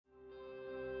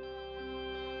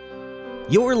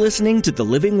You're listening to The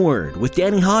Living Word with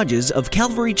Danny Hodges of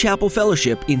Calvary Chapel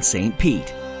Fellowship in St.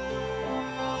 Pete.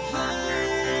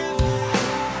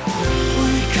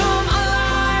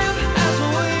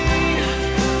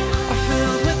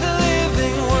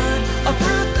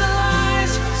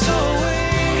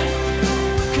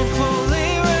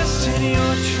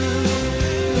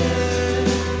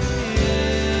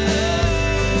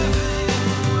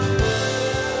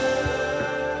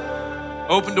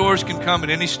 Open doors can come at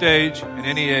any stage, at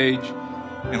any age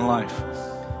in life.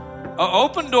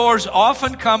 Open doors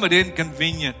often come at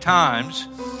inconvenient times,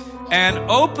 and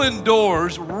open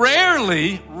doors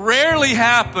rarely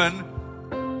happen,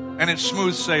 and it's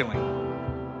smooth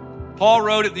sailing. Paul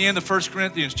wrote at the end of 1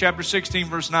 Corinthians chapter 16,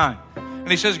 verse 9, and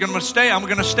he says, I'm going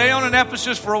to stay on in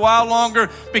Ephesus for a while longer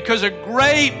because a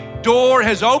great door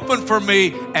has opened for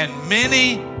me, and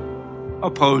many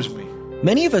oppose me.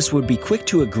 Many of us would be quick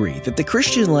to agree that the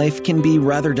Christian life can be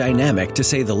rather dynamic, to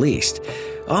say the least.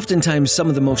 Oftentimes, some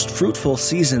of the most fruitful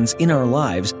seasons in our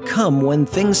lives come when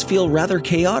things feel rather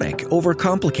chaotic,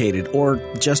 overcomplicated, or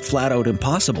just flat out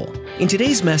impossible. In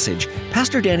today's message,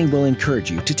 Pastor Danny will encourage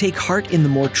you to take heart in the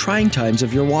more trying times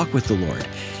of your walk with the Lord.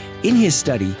 In his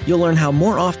study, you'll learn how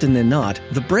more often than not,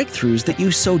 the breakthroughs that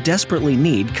you so desperately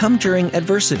need come during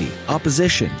adversity,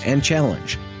 opposition, and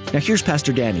challenge. Now here's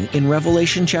Pastor Danny in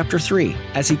Revelation chapter 3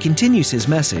 as he continues his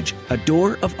message, A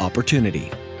Door of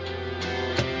Opportunity.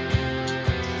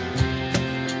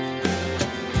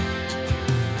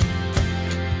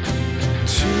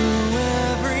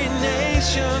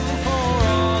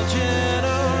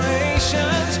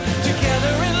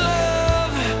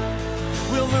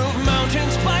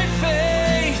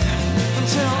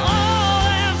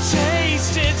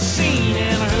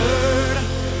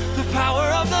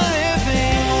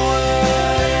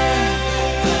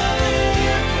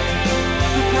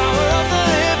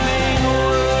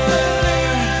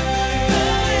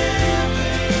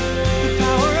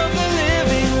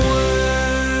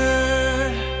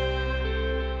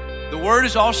 Word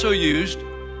is also used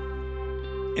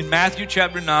in Matthew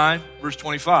chapter 9, verse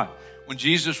 25, when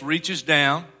Jesus reaches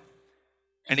down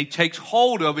and he takes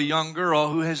hold of a young girl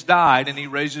who has died and he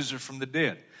raises her from the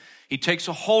dead. He takes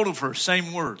a hold of her,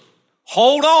 same word.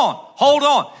 Hold on, hold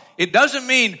on. It doesn't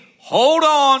mean hold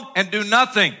on and do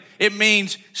nothing. It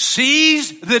means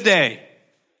seize the day.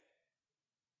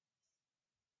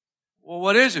 Well,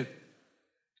 what is it?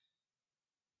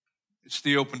 It's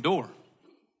the open door.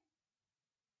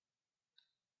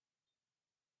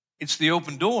 It's the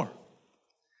open door.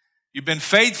 You've been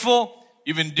faithful.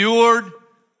 You've endured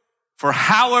for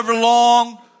however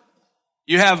long.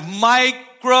 You have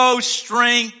micro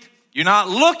strength. You're not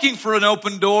looking for an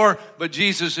open door, but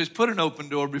Jesus has put an open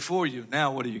door before you.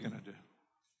 Now, what are you going to do?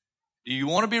 Do you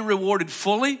want to be rewarded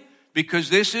fully? Because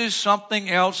this is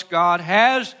something else God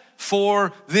has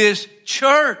for this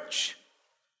church.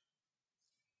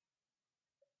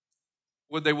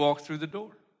 Would they walk through the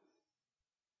door?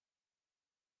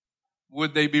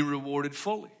 Would they be rewarded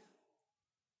fully?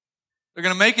 They're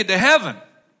going to make it to heaven.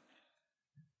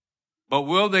 But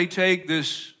will they take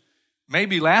this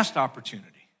maybe last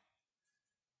opportunity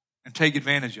and take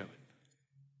advantage of it?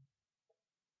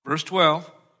 Verse 12,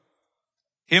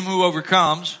 him who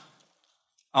overcomes,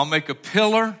 I'll make a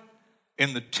pillar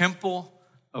in the temple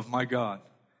of my God.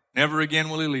 Never again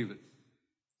will he leave it.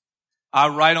 I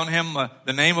write on him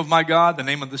the name of my God, the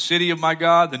name of the city of my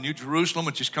God, the new Jerusalem,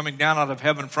 which is coming down out of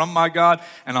heaven from my God.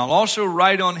 And I'll also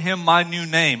write on him my new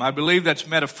name. I believe that's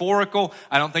metaphorical.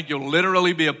 I don't think you'll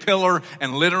literally be a pillar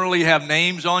and literally have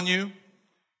names on you.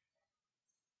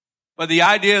 But the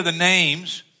idea of the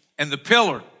names and the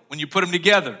pillar, when you put them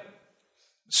together,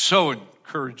 is so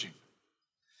encouraging.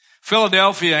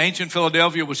 Philadelphia, ancient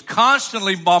Philadelphia, was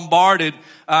constantly bombarded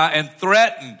and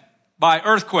threatened by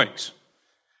earthquakes.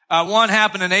 One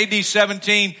happened in AD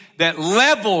 17 that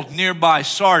leveled nearby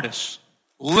Sardis,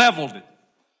 leveled it,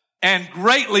 and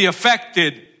greatly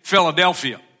affected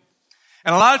Philadelphia.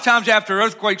 And a lot of times after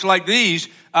earthquakes like these,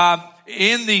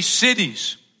 in these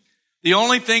cities, the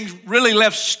only things really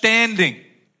left standing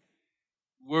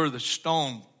were the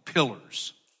stone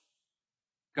pillars.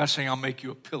 God's saying, I'll make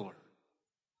you a pillar.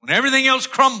 When everything else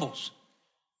crumbles,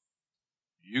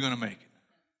 you're going to make it.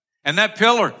 And that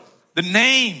pillar, the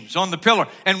names on the pillar.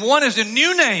 And one is a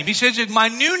new name. He says, it's my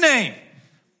new name.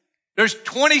 There's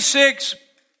 26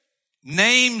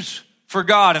 names for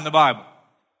God in the Bible.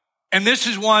 And this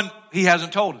is one he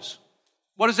hasn't told us.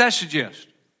 What does that suggest?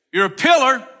 You're a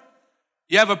pillar.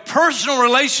 You have a personal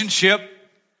relationship.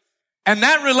 And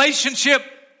that relationship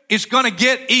is going to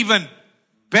get even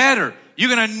better.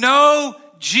 You're going to know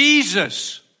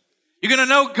Jesus. You're going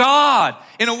to know God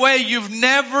in a way you've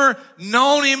never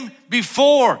known him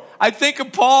before. I think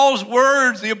of Paul's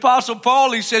words, the Apostle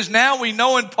Paul. He says, now we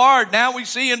know in part, now we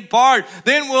see in part,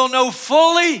 then we'll know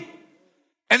fully.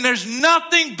 And there's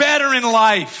nothing better in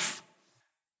life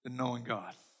than knowing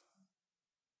God.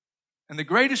 And the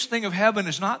greatest thing of heaven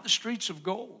is not the streets of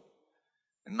gold,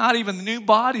 and not even the new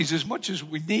bodies as much as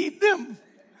we need them.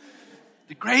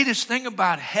 The greatest thing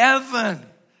about heaven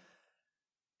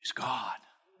is God.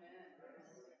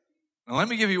 Now, let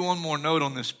me give you one more note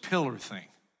on this pillar thing,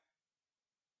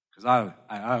 because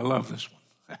I love this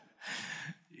one.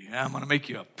 Yeah, I'm going to make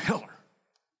you a pillar.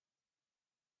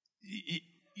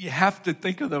 You have to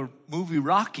think of the movie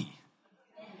Rocky.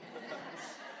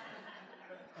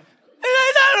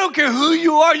 I don't care who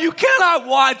you are. You cannot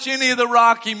watch any of the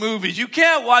Rocky movies. You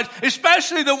can't watch,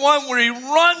 especially the one where he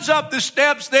runs up the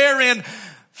steps there in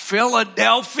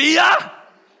Philadelphia.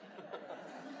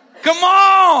 Come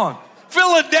on.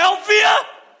 Philadelphia?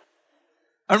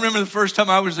 I remember the first time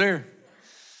I was there.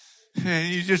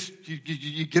 And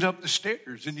you get up the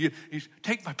stairs and you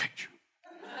take my picture.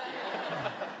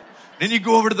 Then you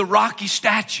go over to the Rocky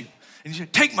statue and you say,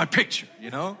 take my picture,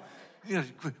 you know.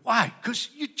 Why? Because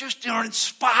you just are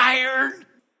inspired.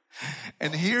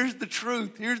 And here's the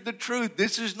truth. Here's the truth.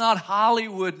 This is not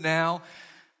Hollywood now.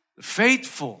 The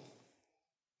faithful.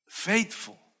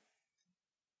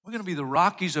 We're going to be the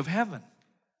Rockies of heaven.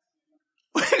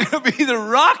 We're going to be the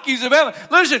Rockies of heaven.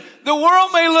 Listen, the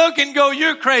world may look and go,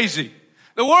 you're crazy.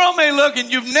 The world may look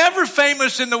and you're never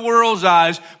famous in the world's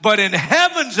eyes, but in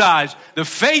heaven's eyes, the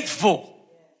faithful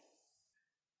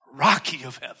Rocky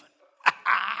of heaven.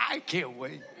 I can't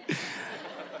wait.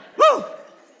 Woo!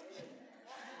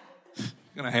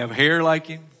 Gonna have hair like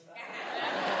him.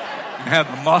 Gonna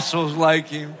have the muscles like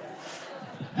him.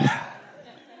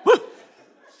 Woo!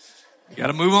 You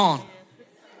gotta move on.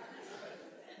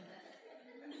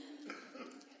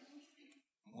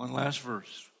 One last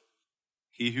verse.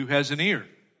 He who has an ear,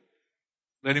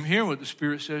 let him hear what the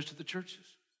Spirit says to the churches.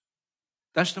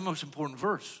 That's the most important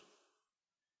verse.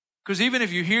 Because even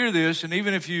if you hear this, and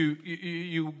even if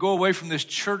you go away from this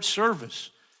church service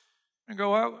and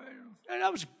go, well,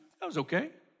 that was okay.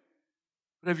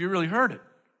 But have you really heard it?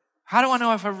 How do I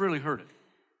know if I've really heard it?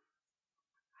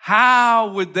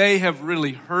 How would they have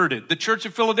really heard it? The church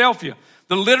of Philadelphia,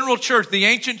 the literal church, the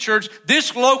ancient church,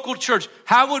 this local church,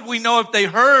 how would we know if they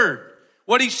heard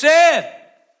what he said?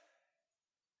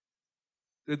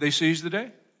 Did they seize the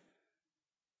day?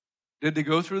 Did they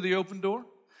go through the open door?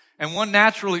 And one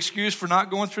natural excuse for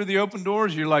not going through the open door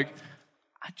is you're like,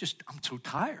 I'm so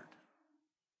tired.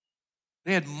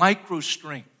 They had micro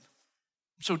strength.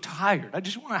 I'm so tired. I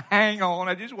just want to hang on.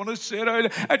 I just want to sit.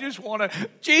 I just want to,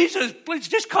 Jesus, please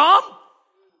just come.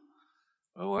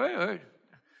 Oh, wait.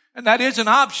 And that is an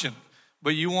option,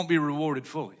 but you won't be rewarded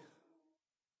fully.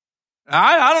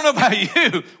 I don't know about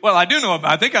you. Well, I do know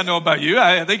I think I know about you.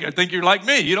 I think you're like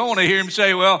me. You don't want to hear him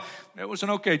say, well, it was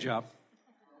an okay job.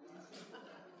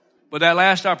 But that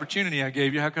last opportunity I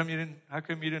gave you, how come you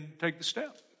didn't take the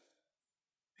step?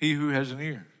 He who has an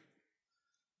ear,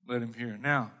 let him hear.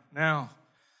 Now,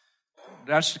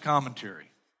 that's the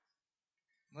commentary.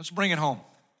 Let's bring it home.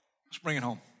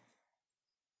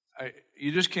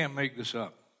 You just can't make this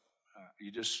up.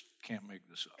 You just can't make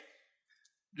this up.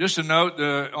 Just a note,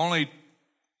 only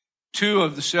 2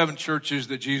 of the 7 churches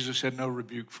that Jesus had no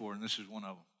rebuke for, and this is one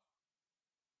of them.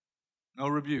 No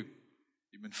rebuke.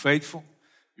 You've been faithful.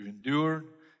 You've endured,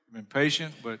 you've been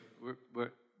patient, but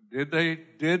did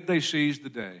they seize the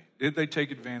day? Did they take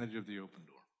advantage of the open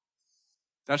door?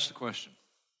 That's the question.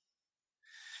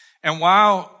 And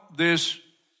while this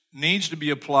needs to be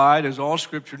applied, as all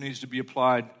Scripture needs to be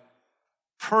applied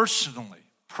personally,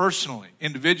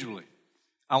 individually,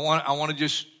 I want to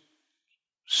just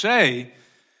say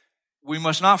we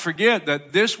must not forget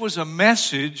that this was a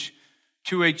message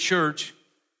to a church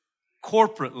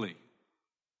corporately.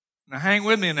 Now hang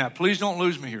with me in that. Please don't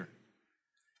lose me here.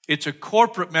 It's a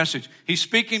corporate message. He's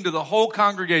speaking to the whole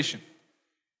congregation.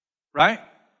 Right?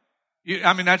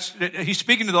 He's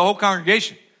speaking to the whole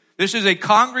congregation. This is a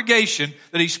congregation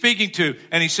that he's speaking to.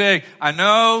 And he's saying, I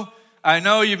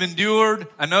know you've endured.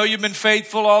 I know you've been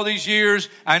faithful all these years.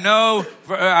 I know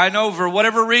for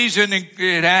whatever reason,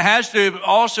 it has to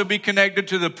also be connected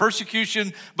to the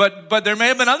persecution. But there may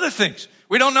have been other things.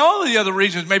 We don't know the other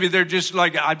reasons. Maybe they're just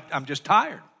like, I'm just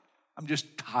tired. I'm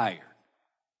just tired.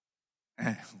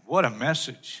 And what a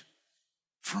message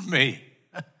for me.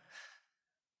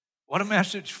 What a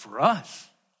message for us.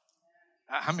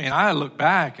 I mean, I look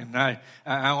back and I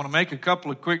want to make a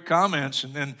couple of quick comments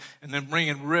and then bring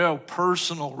in real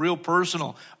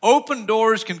personal. Open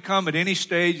doors can come at any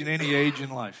stage and any age in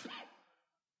life.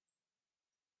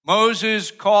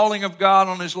 Moses' calling of God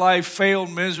on his life failed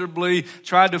miserably,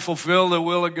 tried to fulfill the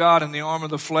will of God in the arm of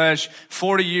the flesh.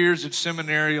 40 years at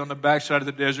seminary on the backside of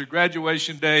the desert.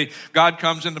 Graduation day, God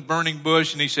comes in the burning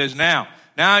bush and he says, now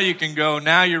you can go,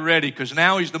 now you're ready, because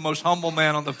now he's the most humble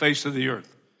man on the face of the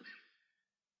earth.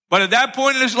 But at that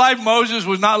point in his life, Moses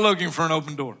was not looking for an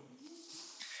open door.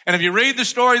 And if you read the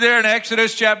story there in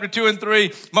Exodus chapter 2 and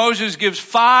 3, Moses gives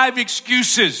 5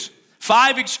 excuses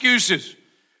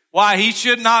why he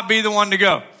should not be the one to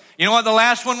go. You know what the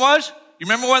last one was? You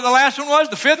remember what the last one was?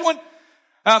 The 5th one?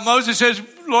 Moses says,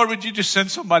 Lord, would you just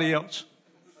send somebody else?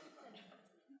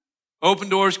 Open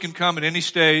doors can come at any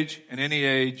stage and any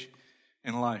age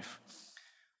in life.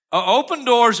 Open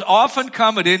doors often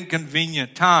come at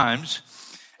inconvenient times,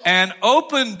 and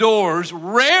open doors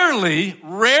rarely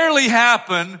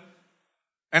happen,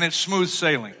 and it's smooth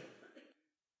sailing.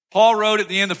 Paul wrote at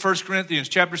the end of 1 Corinthians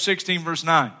chapter 16, verse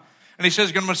 9. And he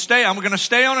says, I'm going to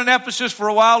stay on in Ephesus for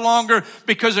a while longer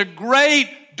because a great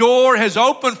door has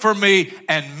opened for me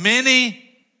and many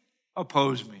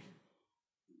oppose me.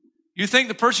 You think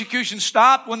the persecution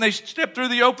stopped when they stepped through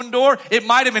the open door? It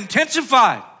might have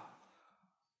intensified.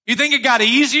 You think it got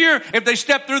easier if they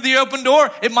stepped through the open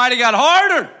door? It might have got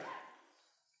harder.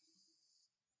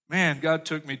 Man, God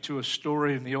took me to a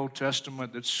story in the Old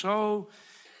Testament that so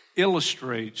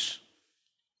illustrates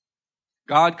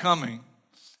God coming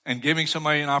and giving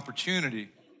somebody an opportunity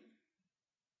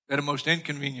at a most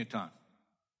inconvenient time.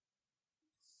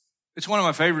 It's one of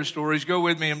my favorite stories. Go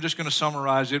with me. I'm just going to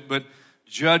summarize it, but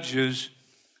Judges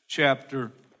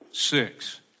chapter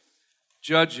 6.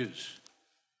 Judges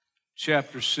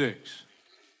chapter 6.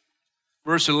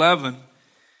 Verse 11.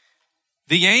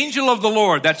 The angel of the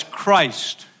Lord, that's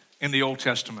Christ in the Old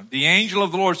Testament. The angel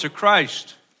of the Lord, so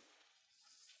Christ,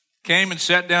 came and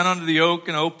sat down under the oak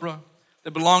in Ophrah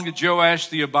that belonged to Joash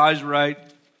the Abiezrite,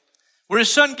 where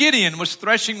his son Gideon was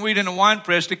threshing wheat in a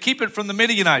winepress to keep it from the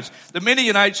Midianites. The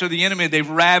Midianites are the enemy. They've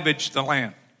ravaged the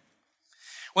land.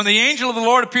 When the angel of the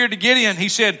Lord appeared to Gideon, he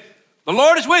said, the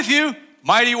Lord is with you,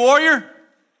 mighty warrior.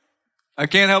 I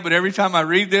can't help it. Every time I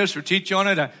read this or teach on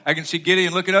it, I can see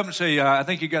Gideon look it up and say, I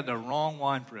think you got the wrong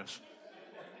winepress.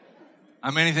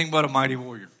 I'm anything but a mighty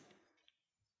warrior.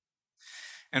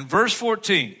 And verse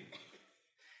 14,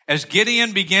 as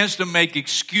Gideon begins to make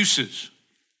excuses,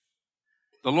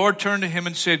 the Lord turned to him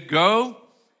and said, go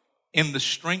in the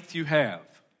strength you have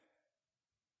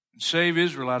and save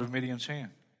Israel out of Midian's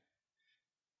hand.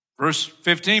 Verse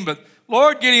 15, but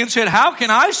Lord, Gideon said, how can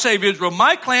I save Israel?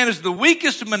 My clan is the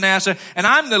weakest of Manasseh, and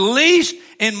I'm the least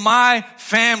in my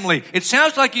family. It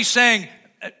sounds like he's saying,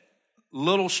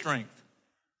 little strength.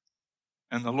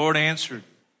 And the Lord answered,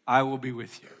 I will be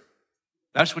with you.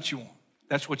 That's what you want.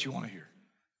 That's what you want to hear.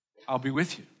 I'll be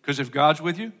with you. Because if God's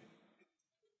with you,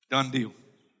 done deal.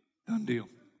 Done deal.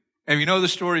 And you know the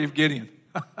story of Gideon.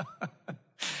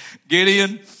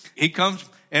 Gideon, he comes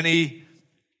and he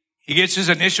gets his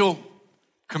initial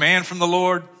command from the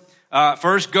Lord.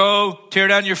 First, go, tear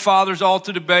down your father's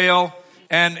altar to Baal.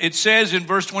 And it says in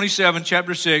verse 27,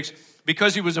 chapter 6,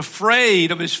 because he was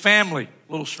afraid of his family,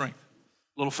 little strength,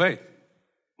 little faith,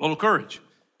 little courage.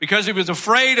 Because he was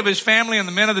afraid of his family and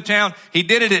the men of the town, he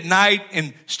did it at night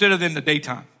instead of in the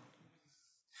daytime.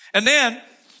 And then,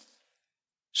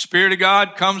 Spirit of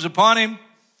God comes upon him.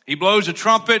 He blows a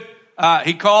trumpet.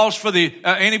 He calls for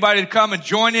anybody to come and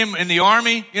join him in the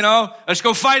army. You know, let's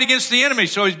go fight against the enemy.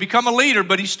 So he's become a leader,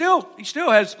 but he still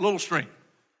has little strength.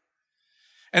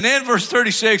 And then verse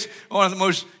 36, one of the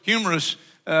most humorous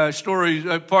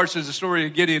parts of the story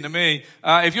of Gideon to me.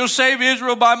 If you'll save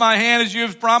Israel by my hand as you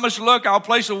have promised, look, I'll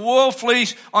place a wool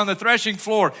fleece on the threshing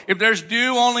floor. If there's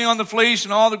dew only on the fleece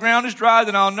and all the ground is dry,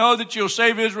 then I'll know that you'll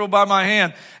save Israel by my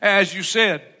hand, as you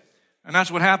said. And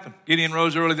that's what happened. Gideon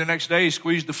rose early the next day, he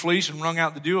squeezed the fleece and wrung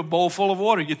out the dew, a bowl full of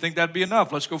water. You'd think that'd be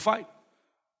enough. Let's go fight.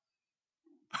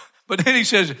 But then he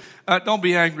says, don't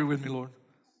be angry with me, Lord.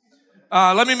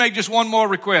 Let me make just one more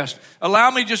request. Allow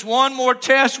me just one more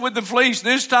test with the fleece.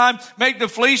 This time, make the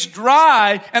fleece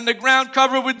dry and the ground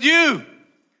covered with dew.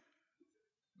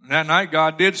 And that night,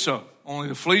 God did so. Only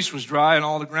the fleece was dry and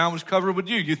all the ground was covered with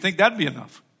dew. You'd think that'd be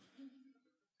enough.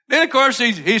 Then, of course,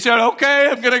 he said, okay,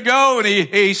 I'm going to go. And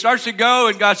he starts to go,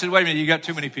 and God said, wait a minute, you got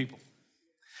too many people.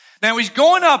 Now, he's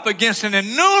going up against an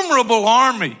innumerable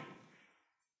army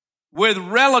with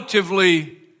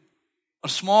relatively a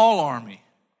small army.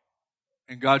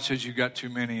 And God says, you got too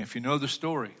many. If you know the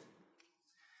story,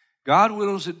 God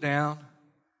whittles it down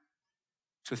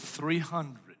to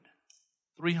 300.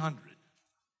 300.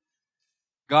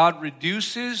 God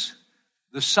reduces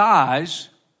the size,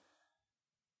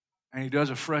 and he does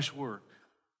a fresh work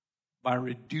by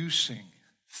reducing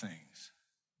things.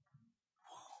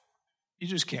 You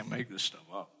just can't make this stuff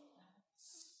up.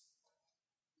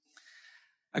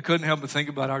 I couldn't help but think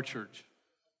about our church.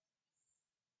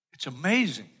 It's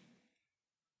amazing,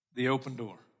 the open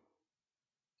door.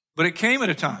 But it came at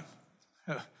a time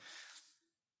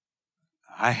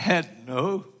I had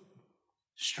no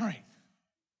strength.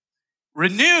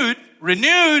 Renewed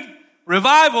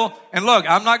revival. And look,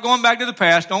 I'm not going back to the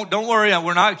past. Don't worry.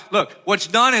 We're not. Look, what's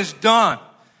done is done.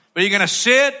 But are you going to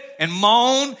sit and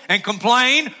moan and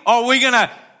complain? Or are we going to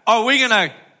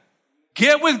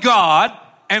get with God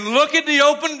and look at the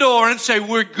open door and say,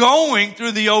 we're going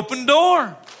through the open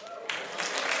door.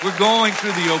 We're going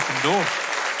through the open door.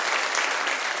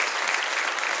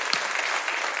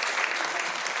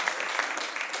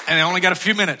 And I only got a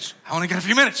few minutes.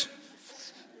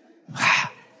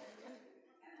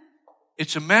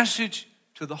 It's a message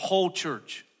to the whole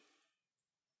church.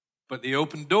 But the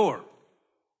open door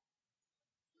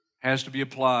has to be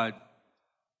applied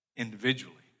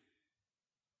individually.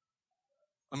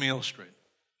 Let me illustrate.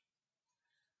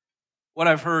 What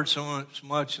I've heard so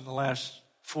much in the last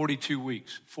 42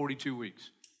 weeks. 42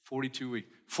 weeks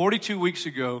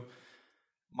ago,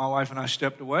 my wife and I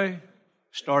stepped away,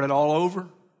 started all over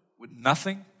with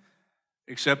nothing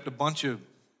except a bunch of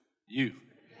you.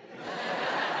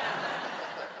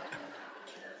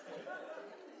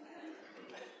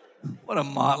 What a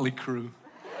motley crew.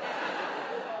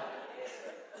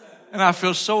 And I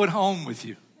feel so at home with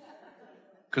you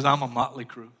because I'm a motley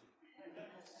crew.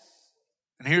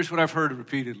 And here's what I've heard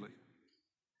repeatedly.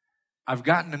 I've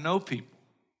gotten to know people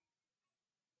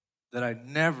that I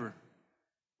never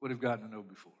would have gotten to know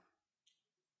before.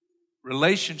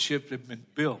 Relationships have been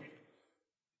built.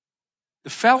 The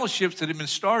fellowships that have been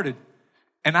started.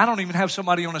 And I don't even have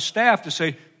somebody on a staff to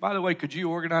say, by the way, could you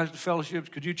organize the fellowships?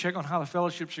 Could you check on how the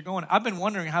fellowships are going? I've been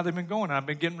wondering how they've been going. I've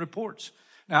been getting reports.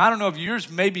 Now, I don't know if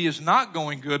yours maybe is not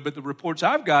going good, but the reports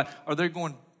I've got are they're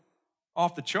going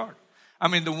off the chart. I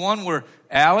mean, the one where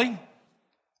Allie,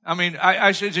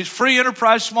 I said it's free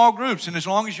enterprise small groups, and as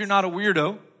long as you're not a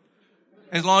weirdo,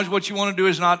 as long as what you want to do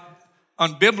is not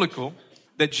unbiblical,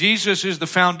 that Jesus is the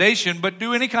foundation, but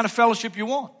do any kind of fellowship you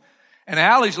want. And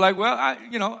Allie's like, well,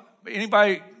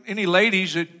 any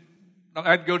ladies that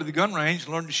I'd go to the gun range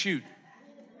and learn to shoot.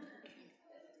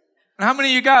 And how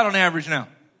many you got on average now?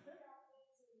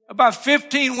 About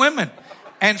 15 women.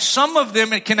 And some of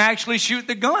them can actually shoot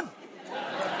the gun.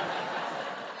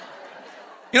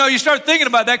 You start thinking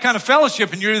about that kind of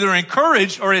fellowship and you're either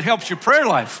encouraged or it helps your prayer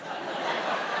life.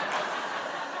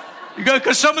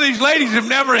 Because some of these ladies have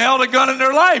never held a gun in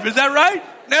their life. Is that right?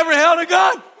 Never held a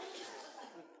gun.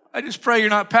 I just pray you're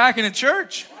not packing in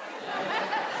church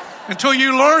until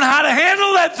you learn how to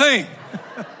handle that thing.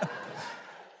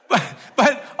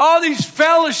 But all these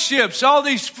fellowships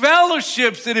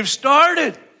that have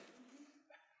started,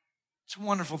 it's a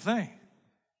wonderful thing.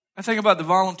 I think about the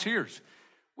volunteers.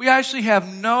 We actually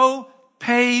have no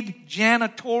paid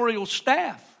janitorial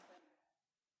staff.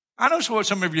 I know what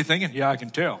some of you are thinking. Yeah, I can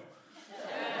tell.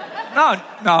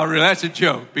 No, really, that's a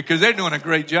joke because they're doing a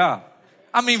great job.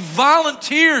 I mean,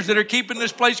 volunteers that are keeping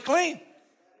this place clean.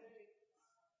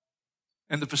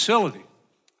 And the facility.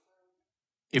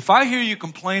 If I hear you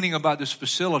complaining about this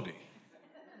facility,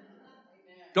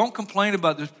 don't complain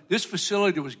about this. This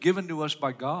facility was given to us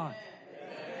by God.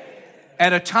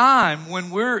 At a time when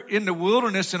we're in the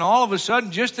wilderness and all of a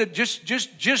sudden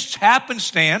just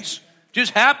happenstance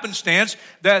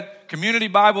that Community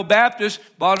Bible Baptist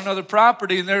bought another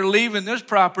property and they're leaving this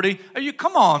property.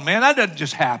 Come on, man, that doesn't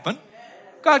just happen.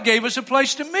 God gave us a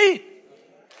place to meet.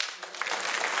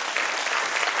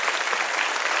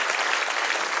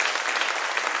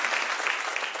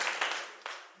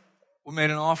 We made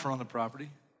an offer on the property.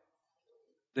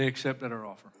 They accepted our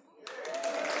offer.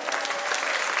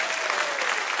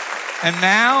 And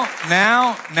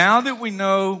now that we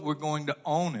know we're going to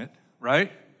own it,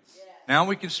 right? Now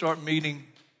we can start meeting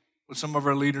with some of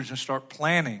our leaders and start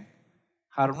planning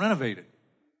how to renovate it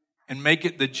and make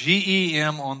it the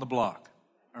GEM on the block,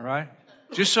 all right?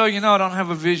 Just so you know, I don't have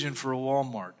a vision for a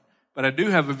Walmart, but I do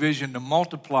have a vision to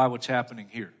multiply what's happening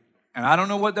here. And I don't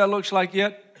know what that looks like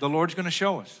yet. The Lord's going to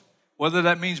show us. Whether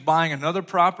that means buying another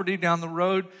property down the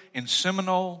road in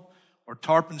Seminole or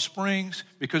Tarpon Springs,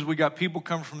 because we got people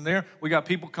coming from there. We got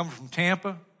people coming from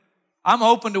Tampa. I'm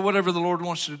open to whatever the Lord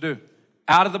wants to do.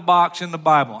 Out of the box in the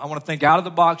Bible. I want to think out of the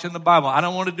box in the Bible. I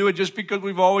don't want to do it just because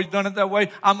we've always done it that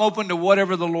way. I'm open to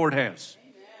whatever the Lord has.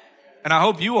 And I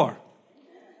hope you are.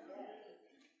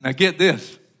 Now get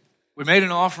this. We made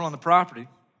an offer on the property.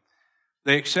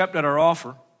 They accepted our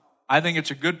offer. I think it's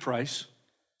a good price.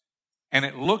 And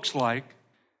it looks like,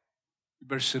 you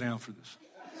better sit down for this.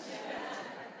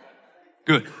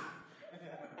 Good.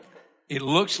 It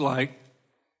looks like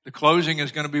the closing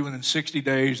is going to be within 60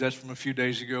 days. That's from a few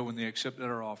days ago when they accepted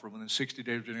our offer. Within 60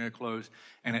 days, we're going to close.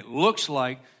 And it looks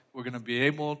like we're going to be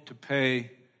able to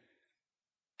pay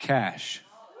cash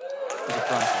for the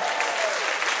property.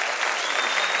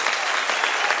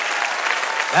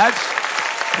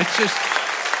 It's just,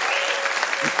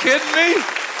 you kidding me?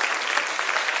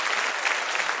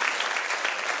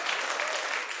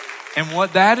 And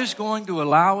what that is going to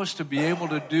allow us to be able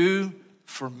to do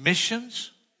for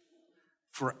missions,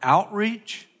 for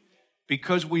outreach,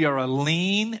 because we are a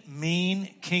lean,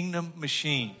 mean kingdom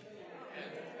machine.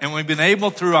 And we've been able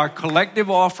through our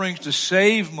collective offerings to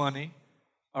save money,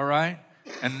 all right?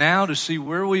 And now to see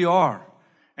where we are.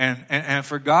 And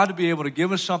for God to be able to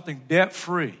give us something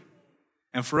debt-free.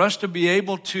 And for us to be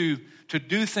able to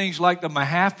do things like the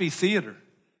Mahaffey Theater.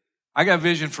 I got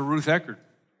vision for Ruth Eckerd.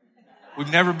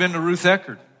 We've never been to Ruth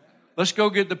Eckerd. Let's go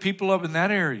get the people up in that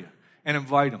area and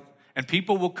invite them. And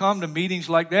people will come to meetings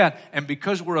like that. And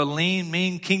because we're a lean,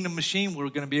 mean kingdom machine, we're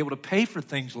going to be able to pay for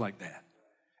things like that.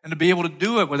 And to be able to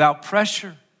do it without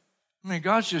pressure. I mean,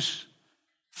 God's just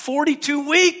 42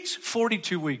 weeks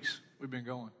we've been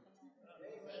going.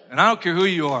 And I don't care who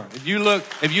you are. If you look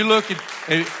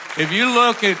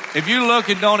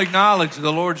and don't acknowledge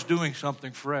the Lord's doing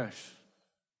something fresh.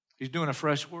 He's doing a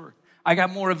fresh work. I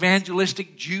got more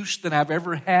evangelistic juice than I've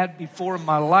ever had before in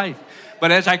my life.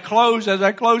 But as I close,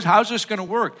 how's this going to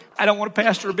work? I don't want to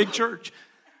pastor a big church.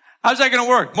 How's that going to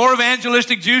work? More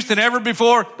evangelistic juice than ever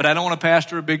before, but I don't want to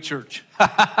pastor a big church.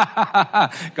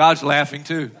 God's laughing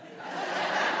too.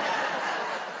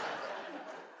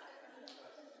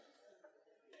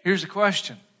 Here's the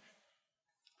question.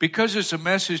 Because it's a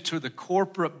message to the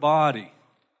corporate body,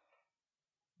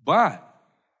 but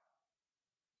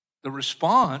the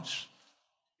response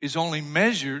is only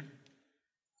measured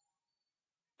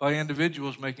by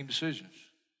individuals making decisions.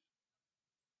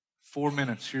 4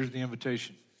 minutes. Here's the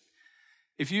invitation.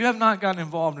 If you have not gotten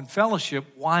involved in fellowship,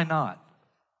 why not?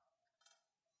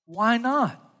 Why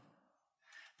not?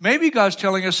 Maybe God's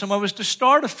telling us, some of us, to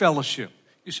start a fellowship.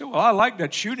 You say, well, I like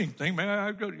that shooting thing,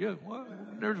 man. Well,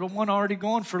 there's one already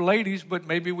going for ladies, but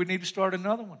maybe we need to start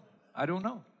another one. I don't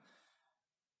know.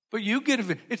 But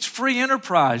it's free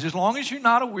enterprise. As long as you're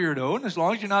not a weirdo, and as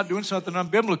long as you're not doing something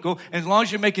unbiblical, and as long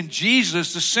as you're making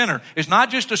Jesus the center. It's not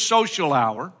just a social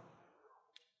hour.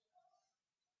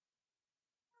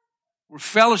 We're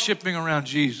fellowshipping around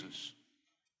Jesus.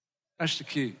 That's the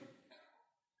key.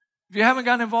 If you haven't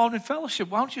gotten involved in fellowship,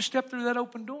 why don't you step through that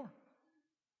open door?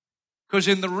 Because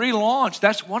in the relaunch,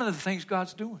 that's one of the things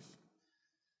God's doing.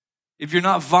 If you're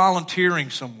not volunteering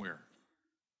somewhere,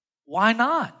 why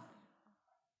not?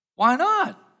 Why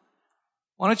not?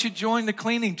 Why don't you join the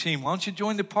cleaning team? Why don't you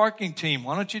join the parking team?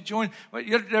 Why don't you join?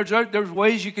 There's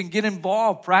ways you can get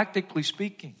involved, practically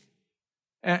speaking.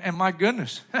 And my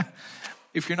goodness,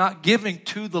 if you're not giving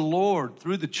to the Lord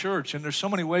through the church, and there's so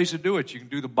many ways to do it. You can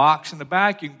do the box in the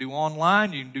back. You can do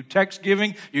online. You can do text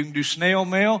giving. You can do snail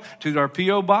mail to our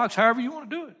P.O. box, however you want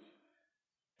to do it.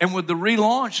 And with the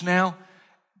relaunch now,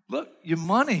 look,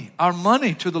 our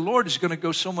money to the Lord is going to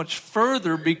go so much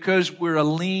further because we're a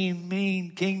lean,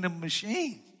 mean kingdom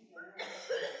machine.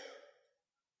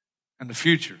 And the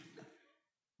future,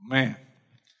 man,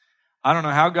 I don't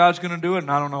know how God's going to do it,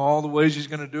 and I don't know all the ways He's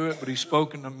going to do it, but He's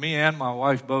spoken to me and my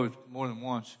wife both more than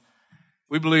once.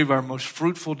 We believe our most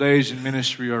fruitful days in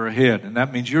ministry are ahead, and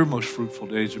that means your most fruitful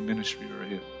days in ministry are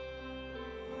ahead.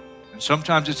 And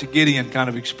sometimes it's a Gideon kind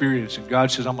of experience, and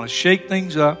God says, I'm going to shake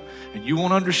things up, and you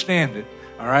won't understand it,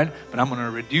 all right? But I'm going to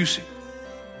reduce it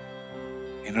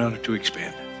in order to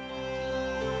expand it.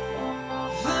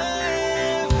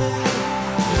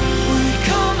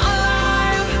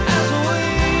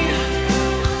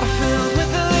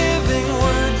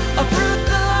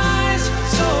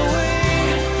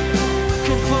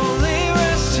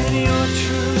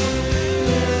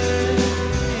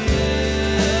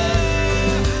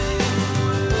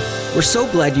 We're so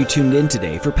glad you tuned in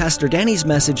today for Pastor Danny's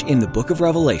message in the book of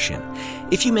Revelation.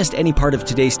 If you missed any part of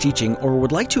today's teaching or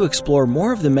would like to explore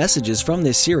more of the messages from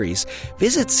this series,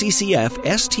 visit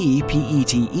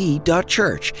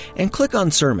ccfstpete.church and click on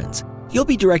Sermons. You'll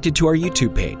be directed to our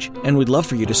YouTube page, and we'd love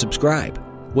for you to subscribe.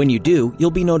 When you do,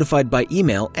 you'll be notified by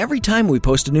email every time we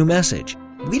post a new message.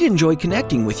 We'd enjoy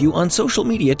connecting with you on social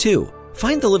media too.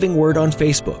 Find the Living Word on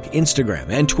Facebook, Instagram,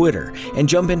 and Twitter, and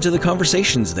jump into the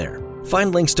conversations there.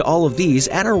 Find links to all of these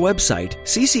at our website,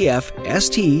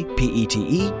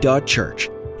 ccfstpete.church.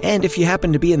 And if you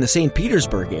happen to be in the St.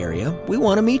 Petersburg area, we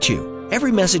want to meet you.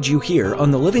 Every message you hear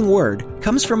on the Living Word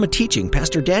comes from a teaching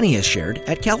Pastor Danny has shared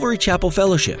at Calvary Chapel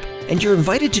Fellowship, and you're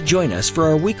invited to join us for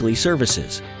our weekly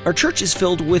services. Our church is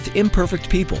filled with imperfect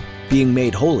people, being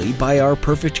made holy by our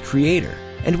perfect Creator,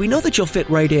 and we know that you'll fit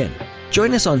right in.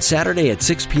 Join us on Saturday at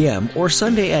 6 p.m. or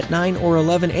Sunday at 9 or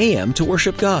 11 a.m. to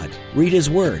worship God, read His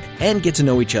Word, and get to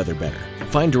know each other better.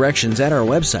 Find directions at our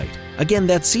website. Again,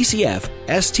 that's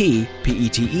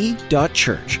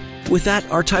ccfstpete.church. With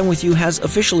that, our time with you has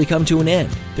officially come to an end.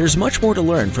 There's much more to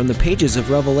learn from the pages of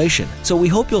Revelation, so we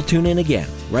hope you'll tune in again,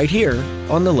 right here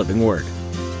on The Living Word.